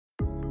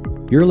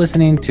You're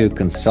listening to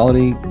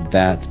Consolidate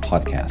That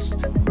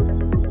podcast.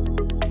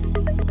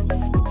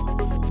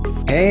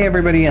 Hey,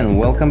 everybody, and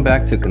welcome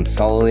back to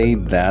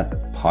Consolidate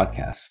That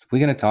podcast. We're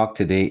going to talk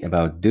today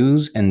about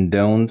do's and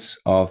don'ts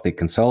of the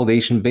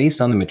consolidation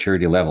based on the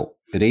maturity level.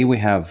 Today, we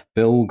have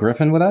Bill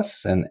Griffin with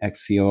us, an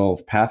ex-CEO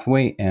of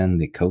Pathway and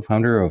the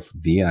co-founder of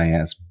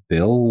VIS.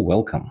 Bill,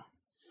 welcome.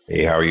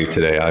 Hey, how are you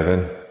today,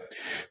 Ivan?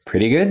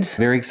 Pretty good.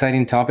 Very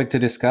exciting topic to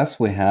discuss.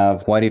 We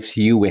had quite a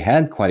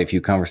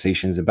few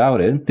conversations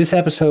about it. This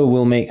episode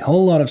will make a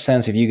whole lot of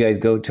sense if you guys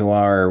go to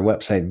our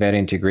website,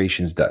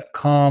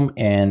 vettaintegrations.com,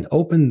 and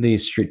open the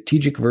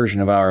strategic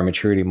version of our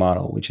maturity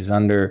model, which is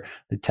under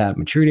the tab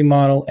Maturity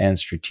Model and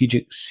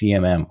Strategic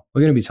CMM.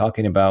 We're going to be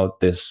talking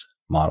about this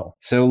model.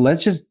 So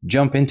let's just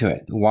jump into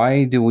it.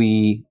 Why do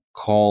we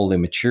call the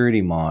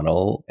maturity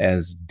model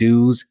as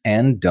do's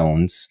and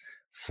don'ts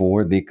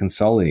for the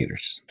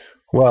consolidators?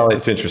 Well,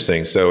 it's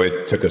interesting. So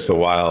it took us a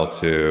while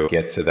to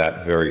get to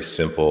that very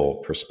simple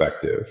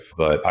perspective,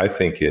 but I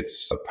think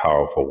it's a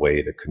powerful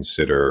way to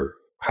consider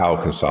how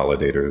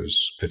consolidators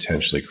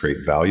potentially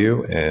create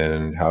value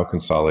and how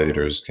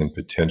consolidators can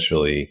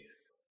potentially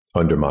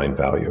undermine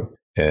value.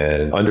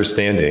 And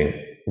understanding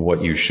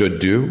what you should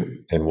do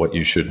and what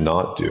you should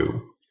not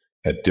do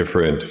at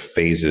different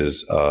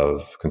phases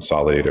of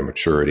consolidator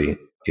maturity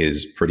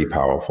is pretty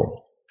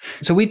powerful.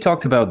 So we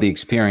talked about the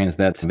experience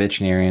that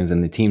veterinarians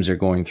and the teams are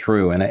going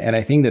through. And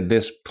I think that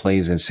this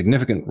plays a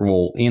significant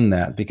role in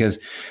that, because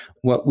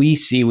what we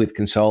see with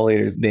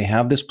consolidators, they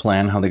have this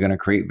plan, how they're going to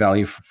create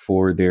value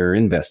for their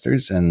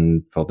investors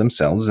and for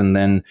themselves. And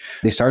then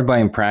they start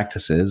buying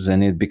practices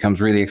and it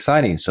becomes really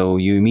exciting. So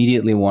you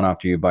immediately want,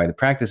 after you buy the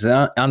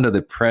practices, under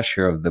the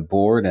pressure of the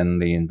board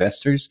and the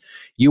investors,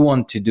 you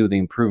want to do the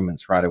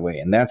improvements right away.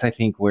 And that's, I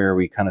think, where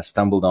we kind of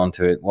stumbled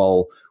onto it.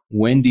 Well,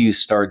 when do you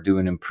start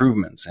doing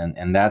improvements?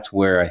 And that's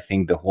where I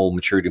think the whole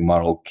maturity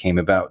model came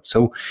about.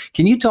 So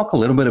can you talk a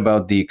little bit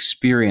about the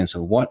experience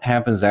of what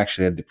happens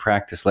actually at the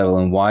practice level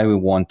and why we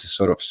want to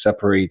sort of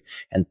separate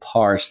and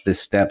parse the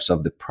steps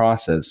of the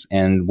process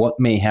and what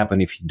may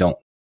happen if you don't?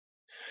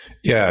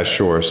 Yeah,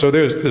 sure. So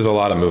there's a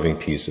lot of moving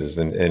pieces.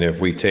 And if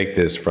we take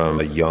this from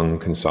a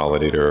young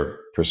consolidator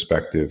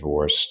perspective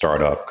or a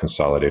startup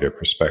consolidator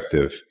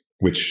perspective,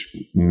 which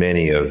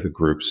many of the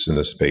groups in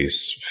the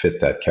space fit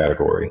that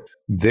category.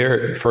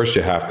 There, first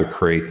you have to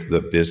create the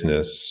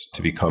business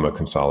to become a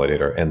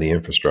consolidator and the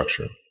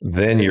infrastructure.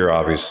 Then you're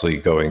obviously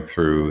going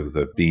through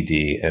the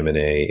BD,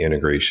 M&A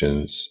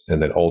integrations,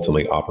 and then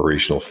ultimately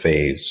operational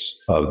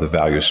phase of the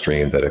value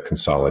stream that a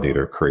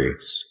consolidator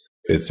creates.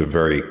 It's a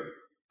very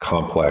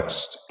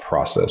complex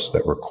process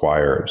that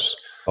requires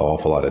an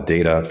awful lot of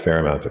data, a fair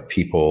amount of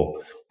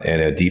people,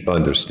 and a deep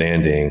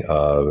understanding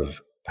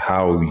of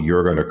how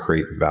you're going to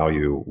create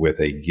value with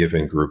a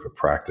given group of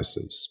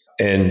practices.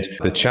 And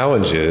the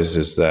challenge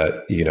is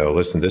that,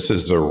 listen, this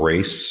is a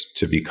race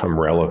to become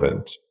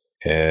relevant,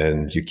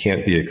 and you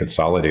can't be a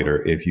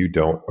consolidator if you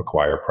don't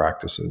acquire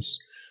practices.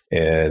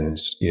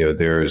 And,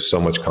 there is so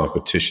much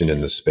competition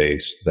in the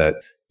space that,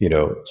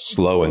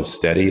 slow and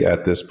steady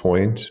at this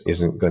point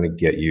isn't going to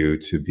get you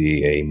to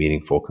be a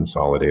meaningful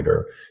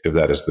consolidator, if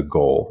that is the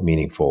goal,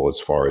 meaningful as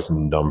far as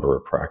number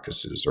of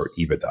practices or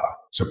EBITDA.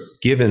 So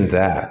given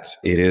that,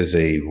 it is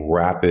a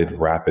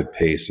rapid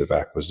pace of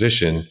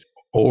acquisition.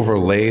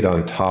 Overlaid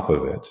on top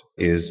of it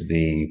is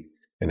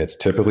and it's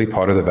typically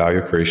part of the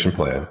value creation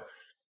plan,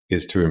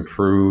 is to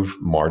improve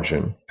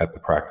margin at the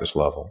practice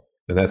level.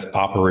 And that's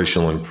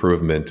operational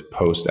improvement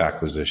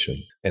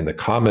post-acquisition. And the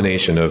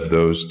combination of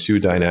those two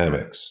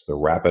dynamics, the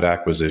rapid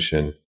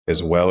acquisition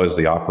as well as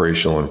the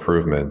operational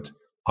improvement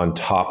on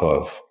top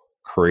of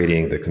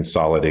creating the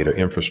consolidator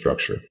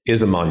infrastructure,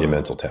 is a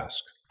monumental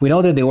task. We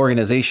know that the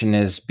organization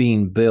is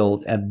being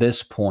built at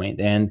this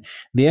point, and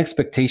the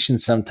expectation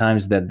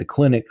sometimes that the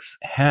clinics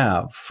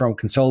have from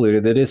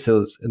consolidator that this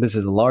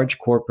is a large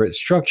corporate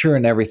structure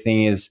and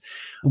everything is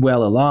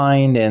well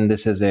aligned and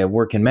this is a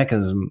working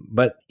mechanism.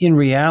 But in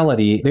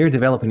reality, they're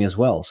developing as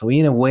well. So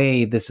in a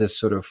way, this is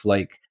sort of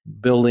like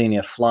building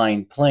a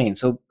flying plane.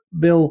 So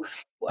Bill,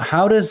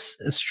 how does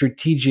a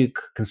strategic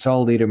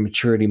consolidator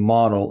maturity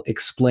model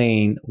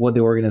explain what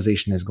the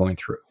organization is going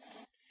through?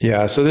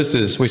 Yeah, so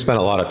we spent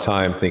a lot of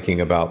time thinking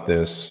about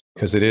this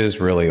because it is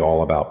really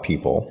all about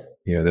people.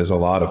 There's a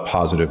lot of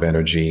positive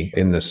energy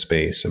in this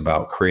space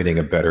about creating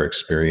a better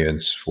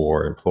experience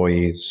for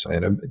employees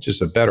and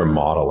just a better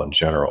model in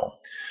general.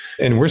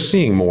 And we're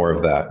seeing more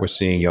of that. We're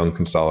seeing young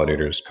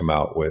consolidators come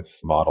out with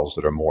models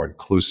that are more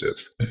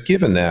inclusive. But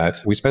given that,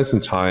 we spent some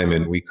time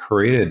and we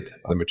created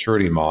a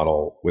maturity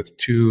model with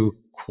two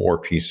core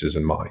pieces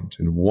in mind.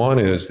 And one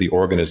is the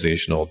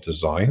organizational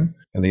design,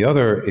 and the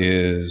other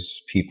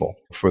is people.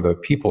 For the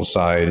people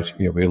side,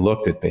 we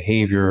looked at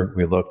behavior,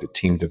 we looked at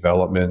team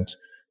development,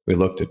 we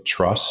looked at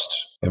trust,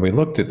 and we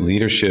looked at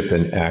leadership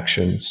and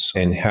actions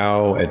and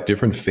how at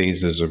different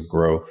phases of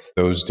growth,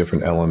 those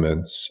different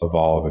elements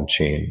evolve and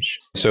change.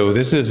 So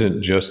this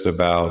isn't just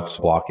about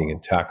blocking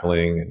and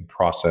tackling and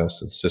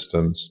process and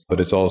systems,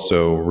 but it's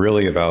also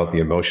really about the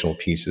emotional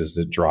pieces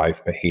that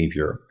drive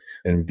behavior.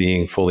 and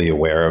being fully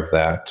aware of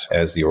that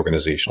as the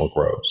organizational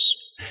grows.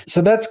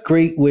 So that's a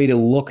great way to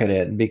look at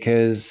it,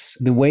 because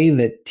the way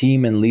that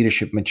team and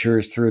leadership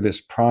matures through this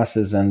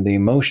process and the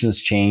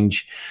emotions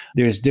change,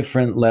 there's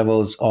different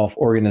levels of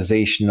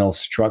organizational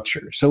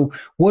structure. So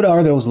what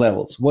are those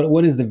levels?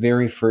 What is the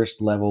very first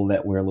level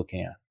that we're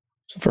looking at?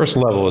 So the first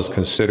level is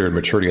considered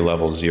maturity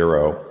level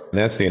 0, and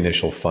that's the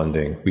initial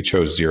funding. We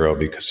chose 0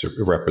 because it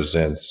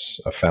represents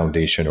a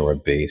foundation or a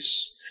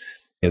base.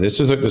 And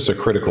this is a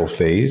critical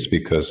phase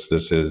because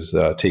this is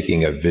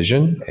taking a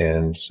vision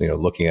and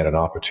looking at an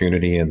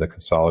opportunity in the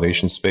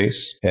consolidation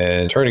space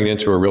and turning it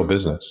into a real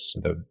business.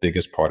 The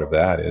biggest part of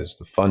that is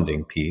the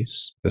funding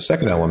piece. The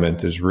second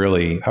element is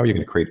really how are you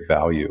going to create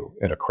value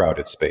in a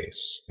crowded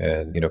space?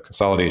 And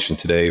consolidation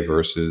today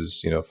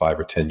versus 5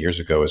 or 10 years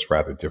ago is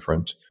rather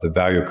different. The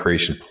value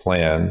creation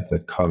plan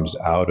that comes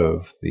out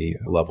of the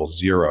level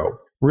 0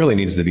 really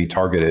needs to be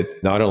targeted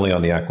not only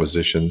on the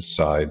acquisitions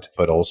side,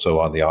 but also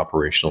on the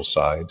operational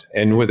side,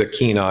 and with a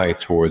keen eye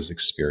towards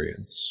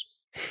experience.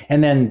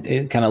 And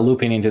then kind of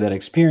looping into that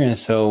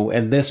experience. So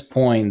at this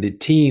point, the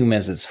team,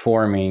 as it's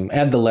forming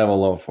at the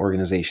level of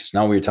organizations,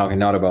 now we're talking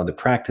not about the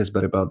practice,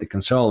 but about the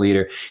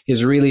consolidator,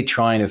 is really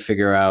trying to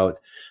figure out,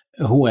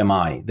 who am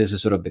I? This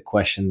is sort of the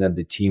question that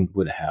the team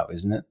would have,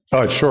 isn't it?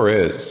 Oh, it sure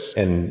is.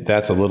 And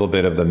that's a little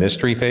bit of the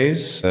mystery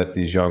phase that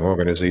these young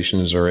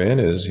organizations are in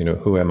is,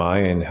 who am I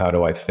and how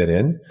do I fit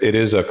in? It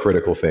is a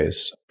critical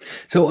phase.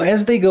 So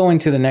as they go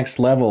into the next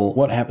level,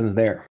 what happens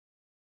there?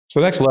 So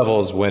the next level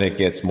is when it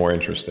gets more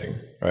interesting,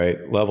 right?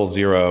 Level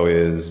 0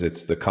 is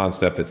it's the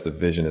concept, it's the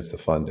vision, it's the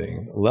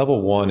funding.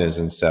 Level 1 is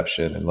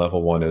inception, and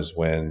level 1 is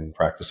when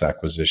practice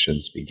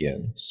acquisitions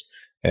begins.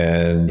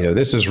 And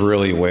this is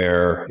really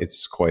where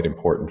it's quite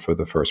important for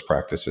the first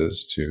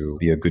practices to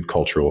be a good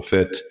cultural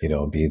fit,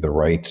 be the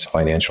right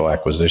financial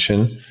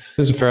acquisition.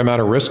 There's a fair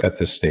amount of risk at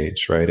this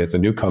stage, right? It's a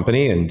new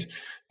company, and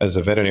as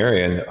a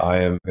veterinarian, I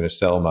am going to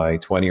sell my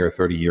 20 or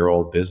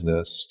 30-year-old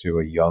business to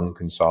a young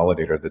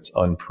consolidator that's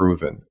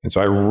unproven. And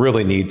so I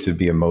really need to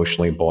be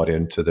emotionally bought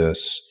into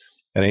this.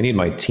 And I need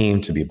my team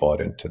to be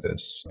bought into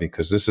this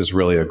because this is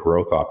really a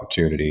growth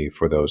opportunity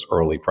for those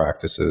early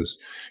practices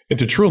and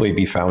to truly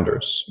be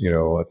founders,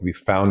 to be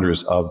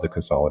founders of the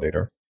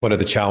consolidator. One of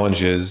the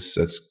challenges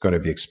that's going to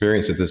be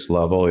experienced at this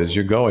level is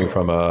you're going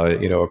from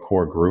a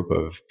core group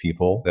of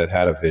people that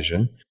had a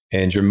vision,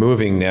 and you're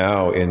moving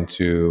now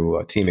into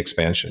a team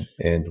expansion.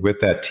 And with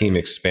that team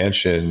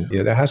expansion,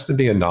 there has to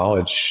be a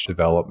knowledge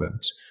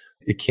development.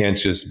 It can't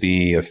just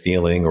be a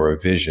feeling or a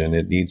vision.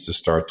 It needs to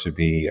start to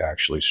be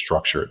actually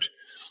structured.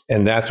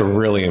 And that's a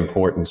really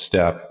important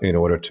step in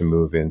order to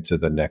move into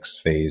the next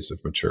phase of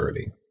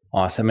maturity.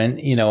 Awesome. And,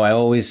 I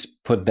always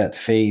put that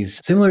phase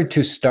similar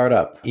to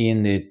startup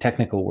in the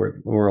technical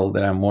world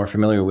that I'm more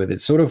familiar with.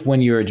 It's sort of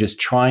when you're just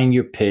trying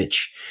your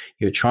pitch,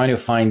 you're trying to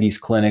find these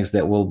clinics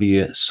that will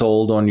be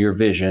sold on your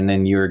vision,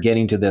 and you're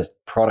getting to this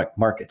product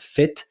market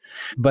fit.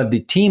 But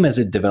the team, as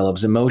it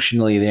develops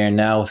emotionally, they're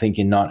now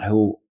thinking not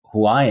who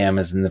I am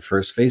as in the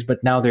first phase,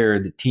 but now they're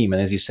the team.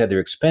 And as you said, they're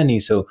expanding.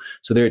 So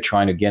they're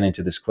trying to get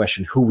into this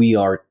question, who we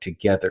are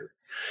together.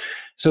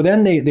 So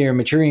then they're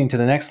maturing to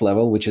the next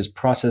level, which is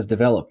process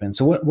development.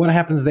 So what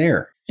happens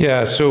there?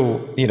 Yeah.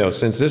 So,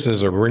 since this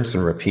is a rinse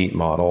and repeat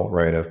model,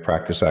 right, of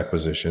practice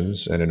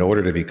acquisitions, and in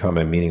order to become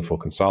a meaningful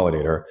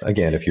consolidator,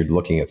 again, if you're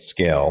looking at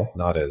scale,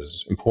 not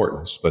as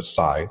importance, but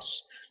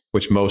size,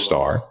 which most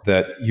are,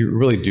 that you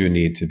really do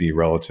need to be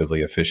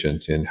relatively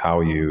efficient in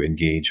how you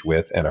engage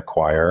with and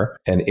acquire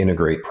and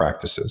integrate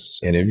practices.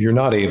 And if you're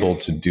not able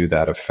to do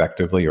that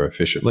effectively or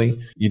efficiently,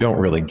 you don't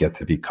really get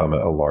to become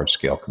a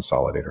large-scale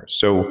consolidator.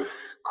 So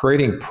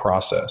creating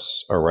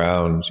process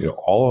around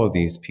all of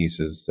these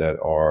pieces that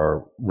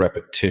are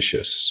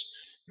repetitious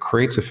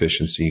creates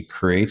efficiency,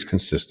 creates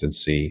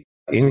consistency,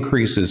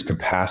 increases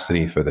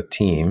capacity for the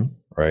team,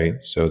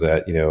 right? So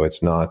that,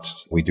 it's not,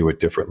 we do it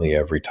differently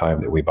every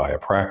time that we buy a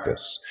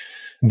practice.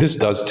 This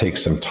does take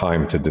some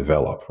time to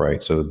develop,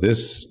 right? So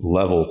this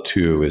level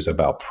 2 is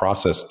about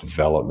process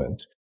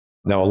development.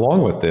 Now,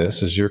 along with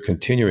this is you're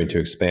continuing to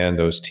expand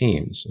those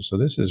teams. So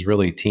this is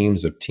really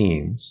teams of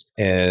teams.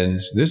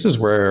 And this is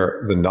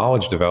where the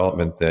knowledge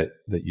development that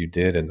you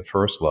did in the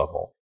first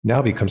level now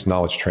becomes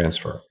knowledge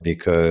transfer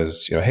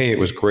because, hey, it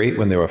was great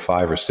when there were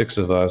 5 or 6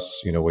 of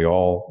us. We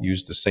all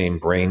used the same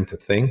brain to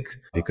think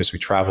because we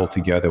traveled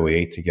together, we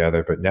ate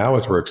together. But now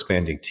as we're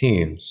expanding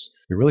teams,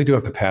 we really do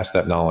have to pass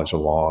that knowledge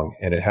along,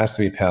 and it has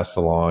to be passed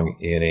along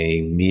in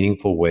a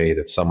meaningful way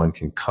that someone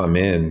can come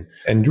in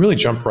and really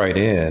jump right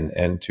in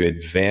and to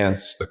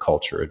advance the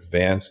culture,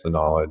 advance the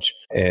knowledge,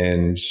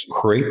 and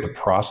create the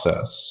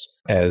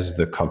process as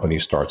the company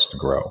starts to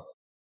grow.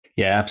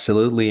 Yeah,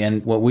 absolutely.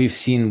 And what we've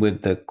seen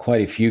with the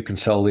quite a few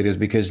consolidators,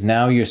 because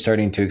now you're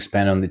starting to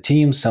expand on the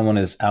team, someone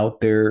is out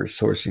there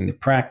sourcing the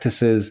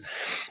practices,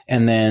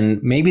 and then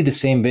maybe the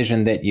same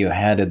vision that you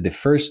had at the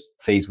first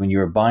phase when you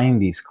were buying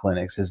these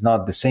clinics is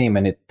not the same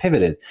and it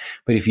pivoted.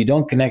 But if you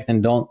don't connect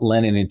and don't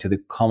lend it into the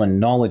common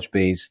knowledge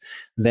base,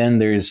 then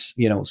there's,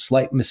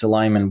 slight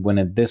misalignment when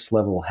at this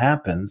level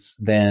happens,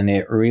 then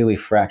it really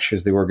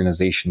fractures the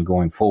organization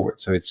going forward.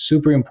 So it's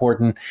super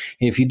important.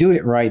 If you do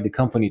it right, the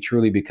company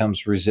truly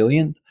becomes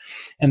resilient.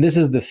 And this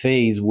is the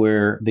phase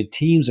where the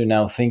teams are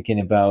now thinking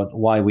about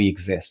why we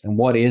exist and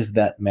what is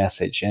that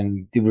message.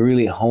 And do we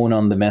really hone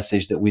on the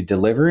message that we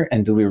deliver?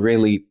 And do we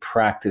really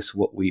practice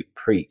what we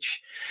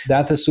preach?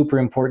 That's a super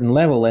important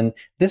level. And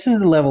this is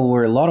the level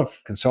where a lot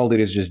of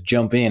consolidators just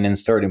jump in and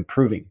start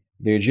improving.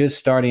 They're just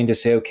starting to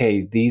say,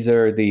 okay, these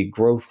are the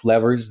growth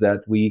levers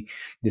that we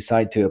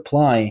decide to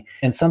apply.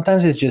 And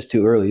sometimes it's just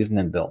too early, isn't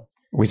it, Bill?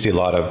 We see a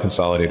lot of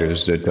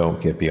consolidators that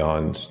don't get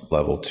beyond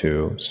level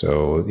 2.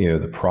 So,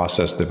 the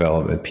process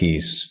development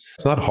piece,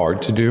 it's not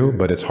hard to do,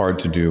 but it's hard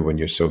to do when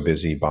you're so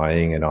busy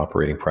buying and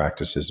operating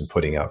practices and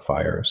putting out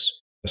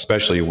fires,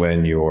 especially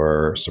when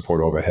your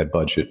support overhead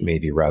budget may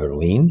be rather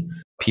lean.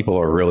 People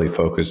are really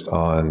focused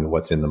on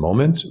what's in the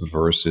moment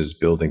versus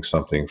building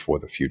something for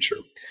the future.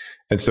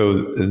 And so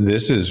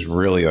this is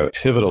really a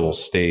pivotal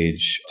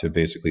stage to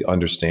basically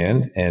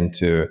understand and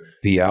to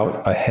be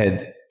out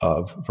ahead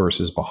of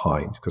versus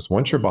behind. Because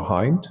once you're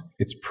behind,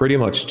 it's pretty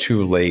much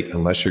too late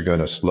unless you're going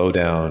to slow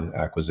down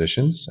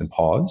acquisitions and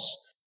pause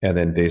and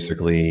then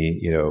basically,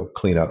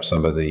 clean up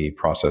some of the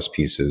process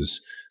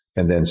pieces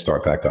and then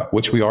start back up,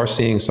 which we are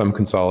seeing some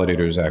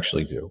consolidators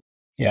actually do.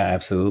 Yeah,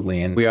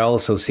 absolutely. And we are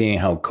also seeing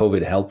how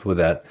COVID helped with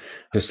that,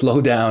 to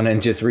slow down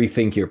and just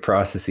rethink your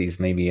processes,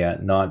 maybe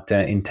not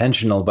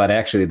intentional, but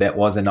actually that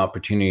was an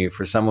opportunity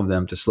for some of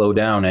them to slow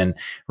down and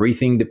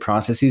rethink the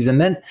processes.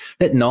 And then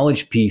that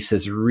knowledge piece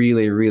is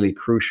really, really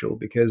crucial,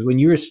 because when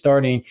you're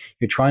starting,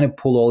 you're trying to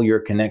pull all your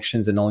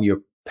connections and all your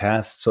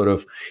past sort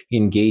of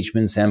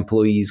engagements,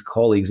 employees,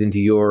 colleagues into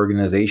your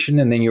organization,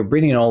 and then you're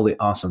bringing all the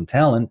awesome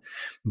talent.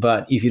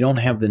 But if you don't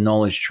have the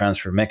knowledge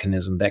transfer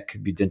mechanism, that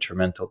could be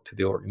detrimental to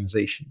the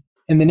organization.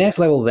 And the next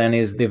level then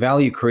is the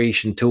value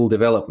creation tool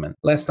development.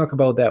 Let's talk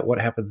about that. What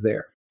happens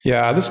there?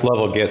 Yeah, this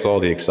level gets all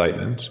the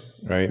excitement,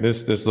 right?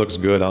 This looks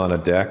good on a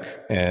deck,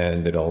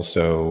 and it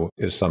also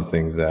is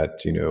something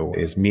that,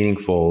 is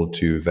meaningful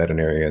to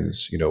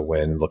veterinarians,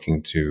 when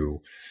looking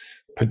to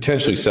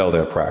potentially sell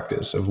their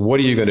practice of what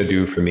are you going to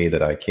do for me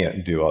that I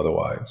can't do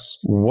otherwise.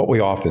 What we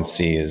often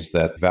see is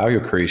that value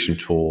creation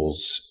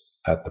tools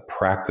at the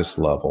practice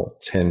level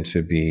tend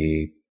to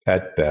be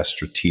at best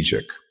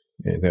strategic.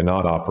 They're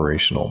not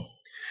operational.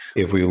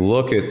 If we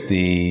look at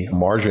the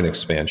margin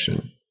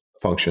expansion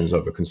functions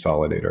of a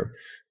consolidator,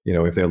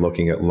 if they're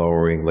looking at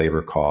lowering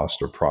labor costs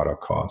or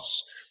product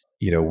costs,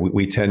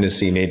 we tend to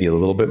see maybe a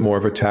little bit more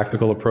of a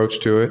tactical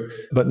approach to it,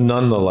 but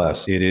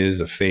nonetheless, it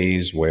is a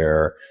phase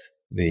where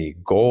the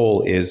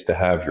goal is to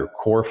have your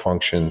core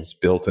functions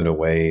built in a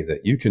way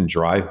that you can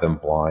drive them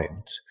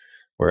blind,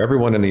 where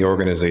everyone in the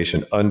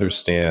organization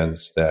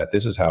understands that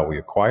this is how we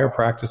acquire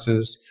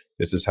practices,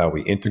 this is how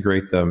we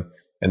integrate them,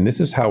 and this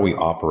is how we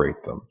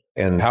operate them.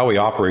 And how we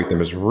operate them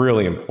is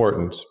really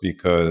important,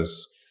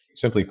 because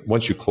simply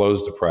once you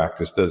close the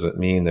practice doesn't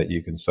mean that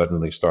you can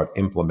suddenly start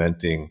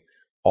implementing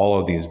all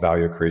of these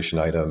value creation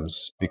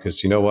items,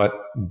 because you know what?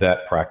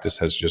 That practice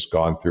has just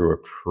gone through a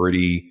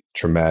pretty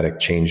traumatic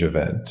change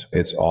event.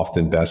 It's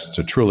often best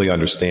to truly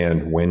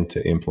understand when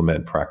to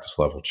implement practice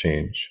level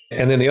change.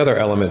 And then the other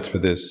element for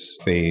this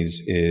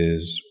phase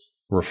is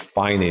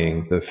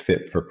refining the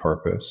fit for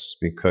purpose,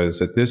 because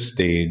at this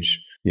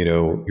stage,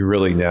 you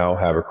really now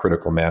have a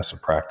critical mass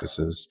of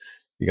practices.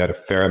 You got a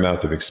fair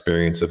amount of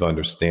experience of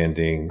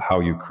understanding how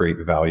you create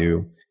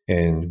value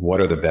and what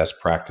are the best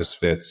practice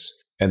fits,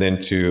 and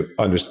then to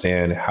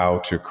understand how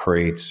to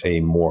create a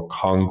more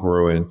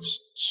congruent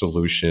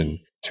solution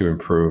to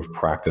improve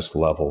practice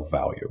level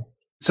value.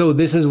 So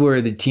this is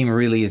where the team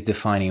really is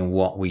defining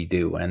what we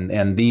do,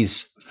 and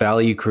these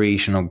value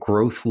creation or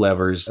growth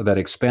levers that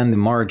expand the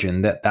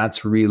margin,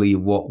 that's really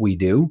what we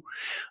do.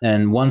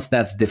 And once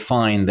that's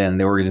defined, then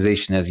the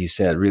organization, as you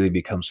said, really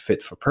becomes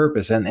fit for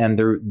purpose, and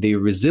the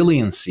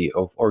resiliency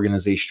of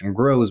organization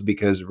grows,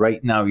 because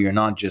right now you're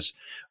not just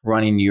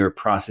running your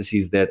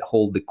processes that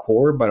hold the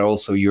core, but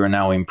also you're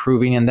now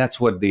improving, and that's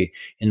what the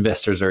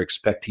investors are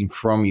expecting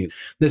from you.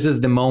 This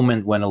is the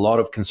moment when a lot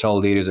of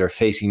consolidators are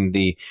facing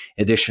the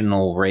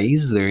additional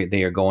raise.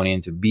 They are going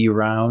into B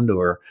round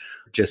or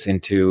just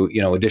into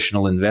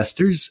additional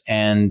investors,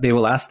 and they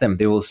will ask them.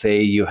 They will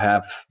say, you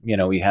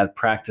had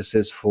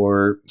practices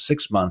for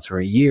 6 months or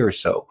a year or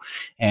so,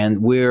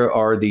 and where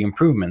are the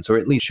improvements, or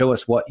at least show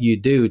us what you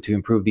do to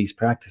improve these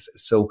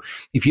practices. So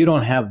if you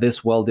don't have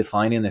this well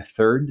defined in the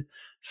third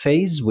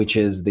phase, which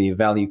is the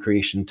value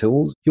creation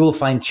tools, you will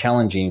find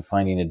challenging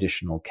finding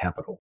additional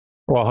capital.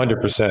 Well,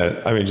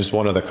 100%. I mean, just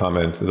one other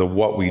comment, the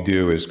what we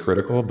do is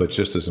critical, but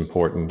just as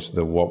important,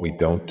 the what we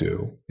don't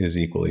do is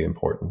equally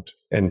important.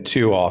 And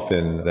too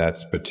often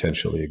that's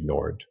potentially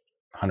ignored.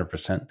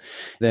 100%.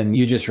 Then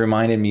you just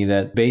reminded me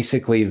that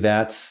basically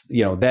that's,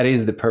 that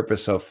is the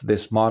purpose of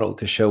this model,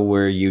 to show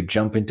where you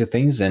jump into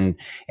things. And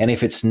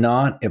if it's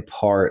not a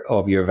part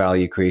of your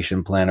value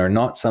creation plan or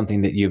not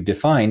something that you've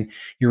defined,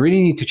 you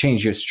really need to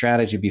change your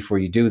strategy before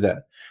you do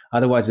that.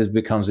 Otherwise, it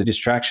becomes a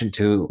distraction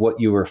to what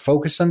you were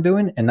focused on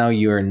doing, and now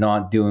you're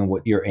not doing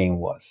what your aim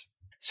was.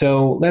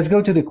 So let's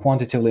go to the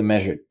quantitatively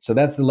measured. So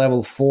that's the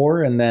level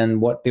 4, and then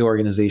what the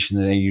organization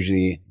that are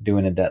usually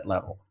doing at that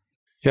level.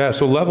 Yeah,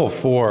 so level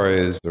 4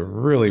 is a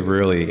really,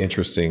 really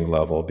interesting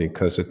level,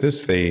 because at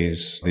this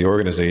phase, the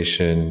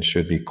organization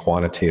should be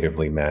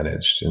quantitatively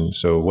managed. And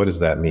so what does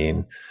that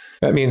mean?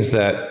 That means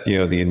that,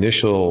 the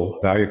initial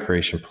value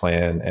creation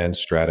plan and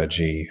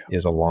strategy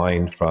is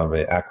aligned from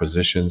an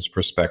acquisitions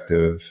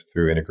perspective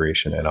through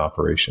integration and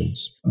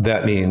operations.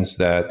 That means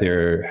that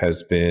there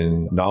has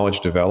been knowledge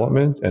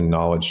development and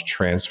knowledge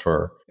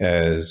transfer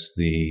as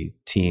the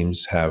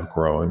teams have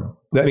grown.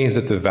 That means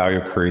that the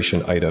value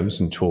creation items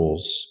and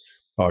tools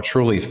are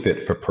truly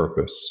fit for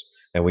purpose.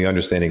 And we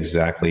understand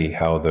exactly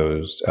how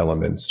those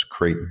elements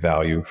create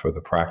value for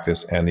the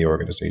practice and the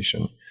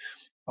organization.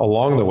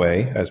 Along the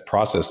way, as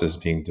processes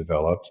being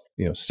developed,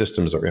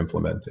 systems are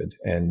implemented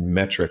and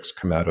metrics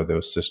come out of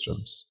those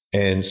systems.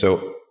 And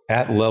so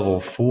at level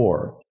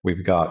 4,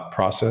 we've got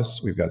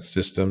process, we've got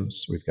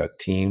systems, we've got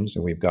teams,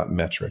 and we've got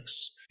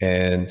metrics.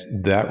 And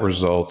that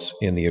results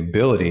in the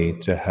ability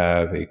to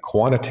have a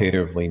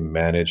quantitatively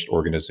managed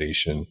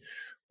organization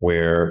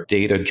where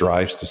data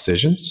drives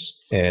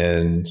decisions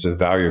and the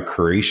value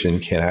creation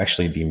can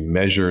actually be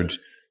measured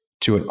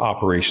to an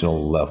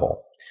operational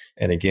level.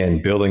 And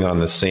again, building on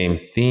the same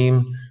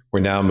theme, we're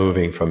now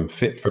moving from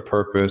fit for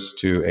purpose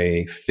to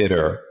a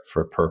fitter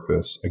for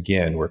purpose.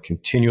 Again, we're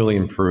continually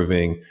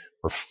improving,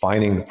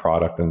 refining the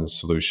product and the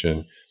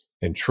solution,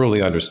 and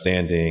truly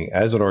understanding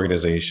as an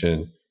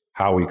organization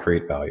how we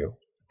create value.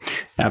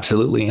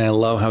 Absolutely. And I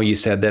love how you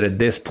said that at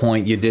this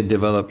point, you did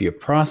develop your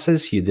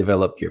process, you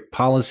develop your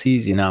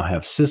policies, you now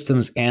have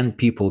systems and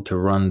people to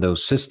run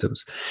those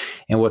systems.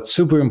 And what's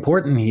super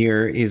important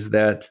here is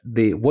that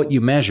what you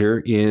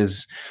measure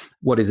is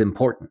what is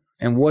important.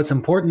 And what's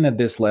important at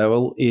this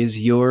level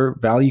is your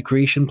value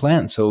creation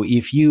plan. So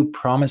if you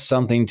promise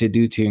something to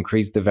do to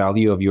increase the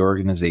value of your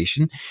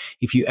organization,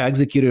 if you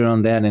executed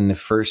on that in the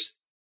first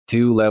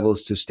 2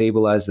 levels to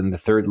stabilize and the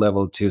 3rd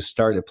level to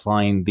start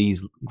applying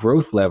these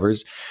growth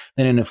levers,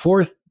 then in the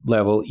 4th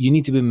level, you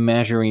need to be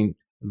measuring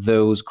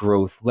those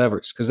growth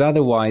levers, because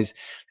otherwise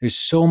there's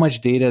so much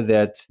data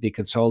that the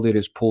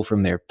consolidators pull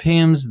from their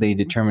PIMs. They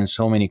determine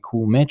so many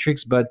cool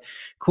metrics, but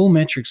cool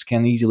metrics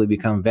can easily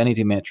become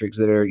vanity metrics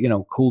that are,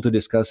 cool to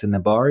discuss in the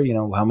bar,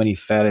 how many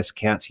fattest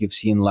cats you've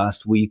seen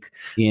last week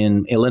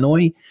in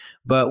Illinois.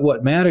 But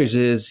what matters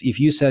is if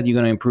you said you're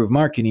going to improve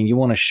marketing, you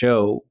want to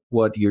show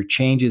what your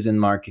changes in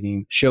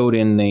marketing showed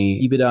in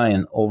the EBITDA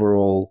and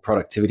overall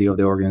productivity of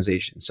the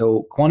organization.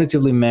 So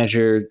quantitatively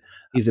measured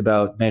is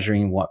about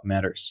measuring what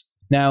matters.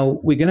 Now,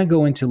 we're going to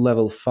go into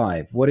level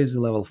 5. What is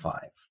level 5?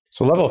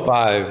 So level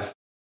 5,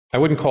 I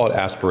wouldn't call it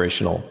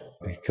aspirational,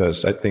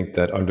 because I think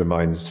that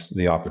undermines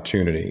the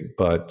opportunity.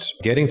 But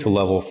getting to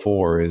level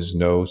 4 is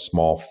no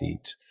small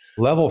feat.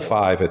 Level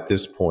 5 at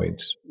this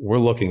point, we're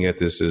looking at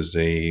this as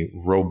a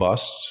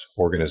robust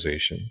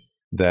organization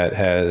that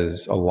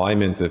has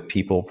alignment of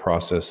people,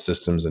 process,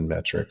 systems, and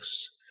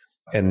metrics.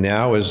 And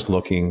now is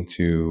looking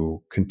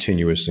to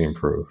continuously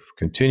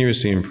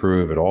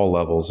improve at all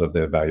levels of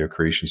their value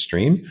creation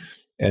stream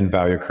and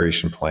value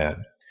creation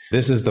plan.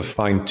 This is the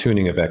fine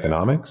tuning of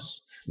economics.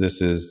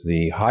 This is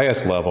the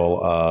highest level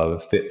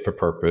of fit for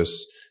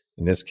purpose,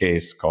 in this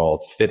case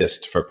called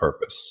fittest for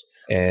purpose.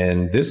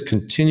 And this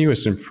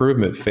continuous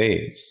improvement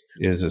phase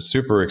is a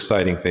super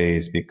exciting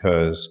phase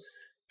because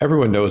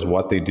everyone knows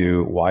what they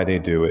do, why they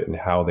do it, and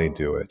how they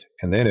do it.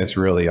 And then it's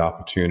really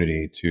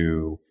opportunity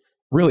to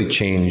really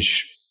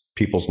change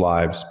people's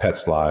lives,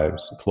 pets'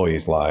 lives,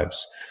 employees'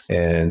 lives,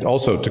 and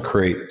also to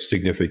create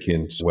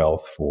significant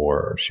wealth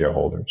for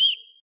shareholders.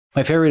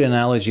 My favorite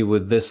analogy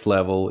with this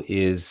level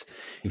is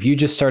if you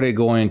just started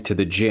going to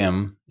the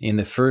gym, in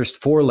the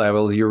first 4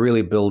 levels, you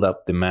really build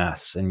up the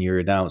mass and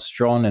you're now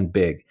strong and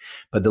big.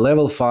 But the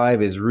level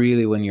 5 is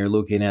really when you're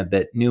looking at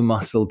that new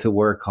muscle to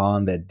work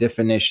on, that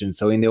definition.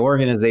 So in the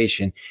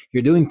organization,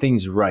 you're doing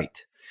things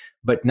right.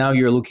 But now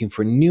you're looking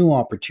for new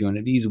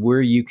opportunities where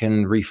you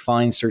can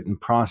refine certain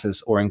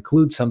process or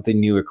include something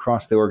new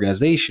across the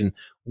organization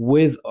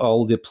with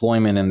all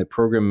deployment and the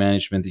program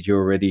management that you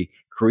already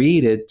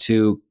created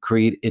to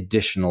create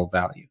additional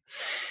value.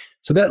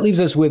 So that leaves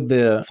us with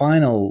the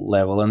final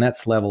level, and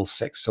that's level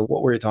 6. So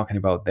what were you talking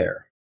about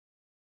there?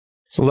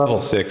 So level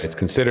 6, it's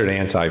considered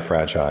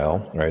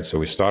anti-fragile, right? So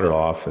we started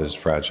off as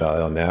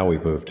fragile. Now we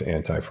moved to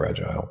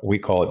anti-fragile. We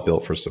call it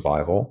built for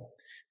survival.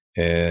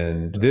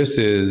 And this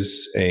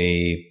is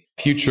a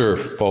future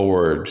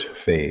forward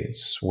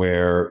phase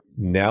where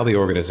now the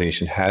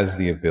organization has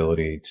the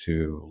ability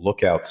to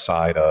look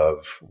outside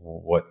of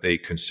what they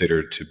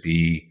consider to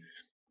be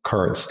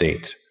current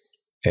state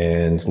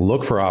and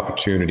look for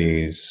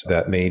opportunities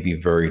that may be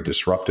very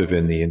disruptive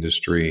in the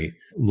industry.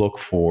 Look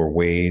for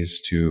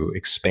ways to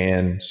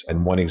expand.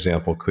 And one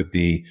example could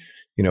be,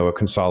 a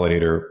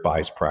consolidator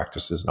buys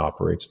practices and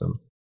operates them.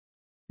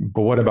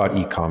 But what about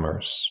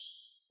e-commerce?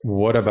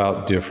 What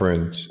about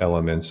different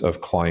elements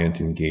of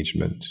client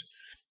engagement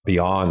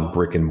beyond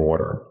brick and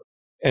mortar?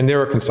 And there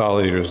are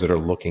consolidators that are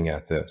looking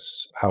at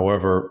this.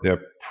 However,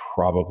 they're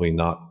probably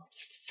not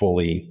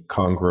fully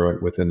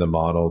congruent within the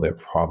model. They're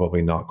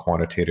probably not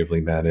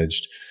quantitatively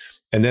managed.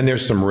 And then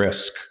there's some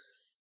risk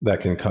that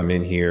can come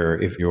in here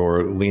if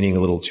you're leaning a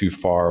little too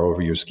far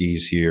over your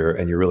skis here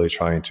and you're really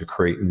trying to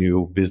create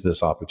new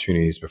business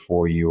opportunities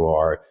before you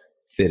are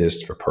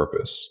fittest for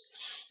purpose.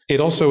 It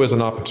also is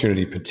an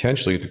opportunity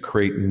potentially to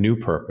create new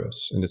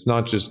purpose. And it's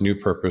not just new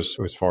purpose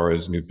as far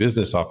as new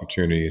business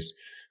opportunities,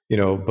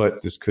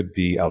 but this could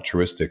be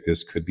altruistic.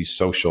 This could be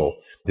social.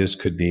 This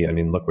could be,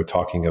 look, we're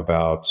talking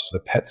about the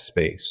pet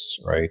space,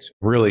 right?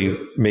 Really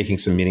making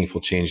some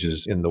meaningful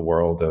changes in the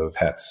world of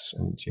pets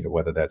and,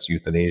 whether that's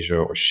euthanasia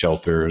or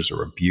shelters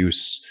or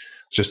abuse.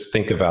 Just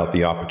think about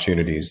the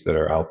opportunities that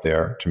are out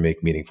there to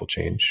make meaningful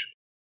change.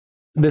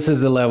 This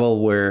is the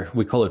level where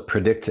we call it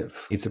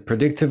predictive. It's a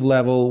predictive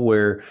level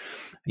where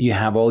you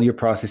have all your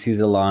processes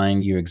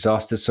aligned, you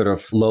exhausted sort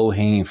of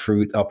low-hanging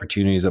fruit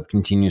opportunities of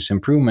continuous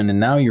improvement, and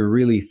now you're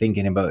really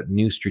thinking about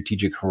new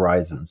strategic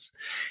horizons.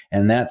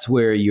 And that's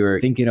where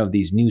you're thinking of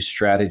these new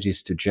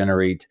strategies to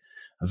generate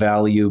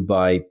value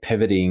by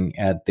pivoting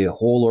at the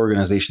whole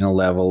organizational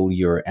level.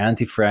 You're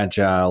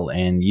anti-fragile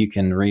and you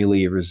can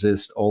really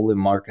resist all the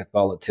market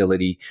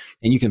volatility,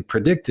 and you can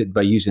predict it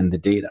by using the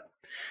data.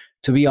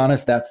 To be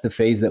honest, that's the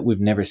phase that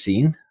we've never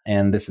seen.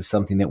 And this is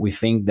something that we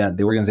think that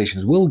the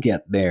organizations will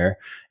get there,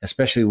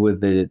 especially with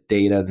the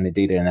data and the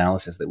data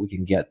analysis that we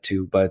can get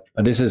to. But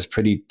this is a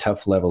pretty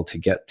tough level to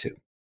get to.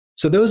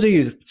 So those are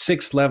your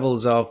 6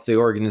 levels of the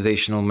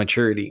organizational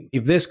maturity.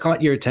 If this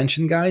caught your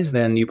attention, guys,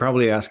 then you're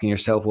probably asking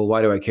yourself, well,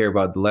 why do I care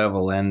about the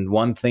level? And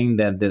one thing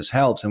that this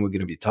helps, and we're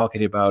going to be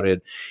talking about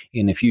it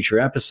in the future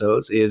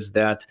episodes, is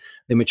that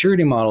the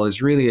maturity model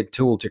is really a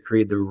tool to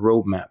create the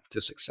roadmap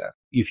to success.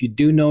 If you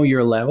do know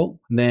your level,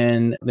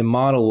 then the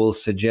model will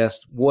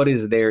suggest what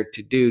is there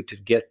to do to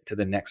get to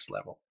the next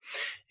level.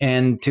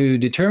 And to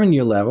determine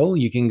your level,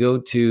 you can go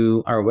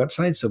to our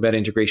website, so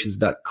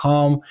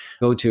bettaintegrations.com,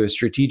 go to a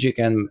strategic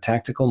and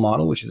tactical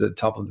model, which is at the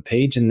top of the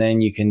page, and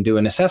then you can do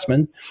an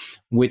assessment,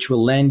 which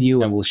will land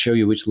you and will show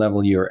you which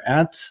level you're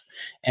at.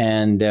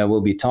 And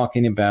we'll be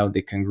talking about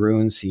the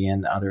congruency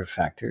and other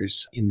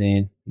factors in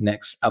the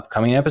next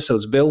upcoming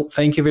episodes. Bill,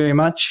 thank you very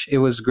much. It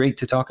was great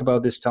to talk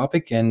about this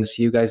topic, and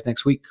see you guys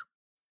next week.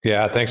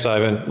 Yeah, thanks,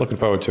 Ivan. Looking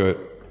forward to it.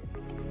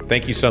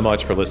 Thank you so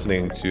much for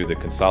listening to the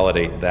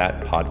Consolidate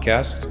That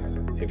podcast.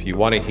 If you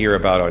want to hear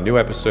about our new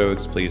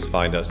episodes, please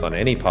find us on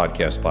any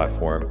podcast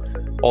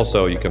platform.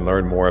 Also, you can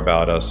learn more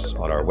about us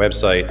on our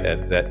website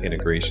at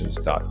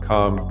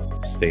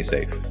vetintegrations.com. Stay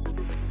safe.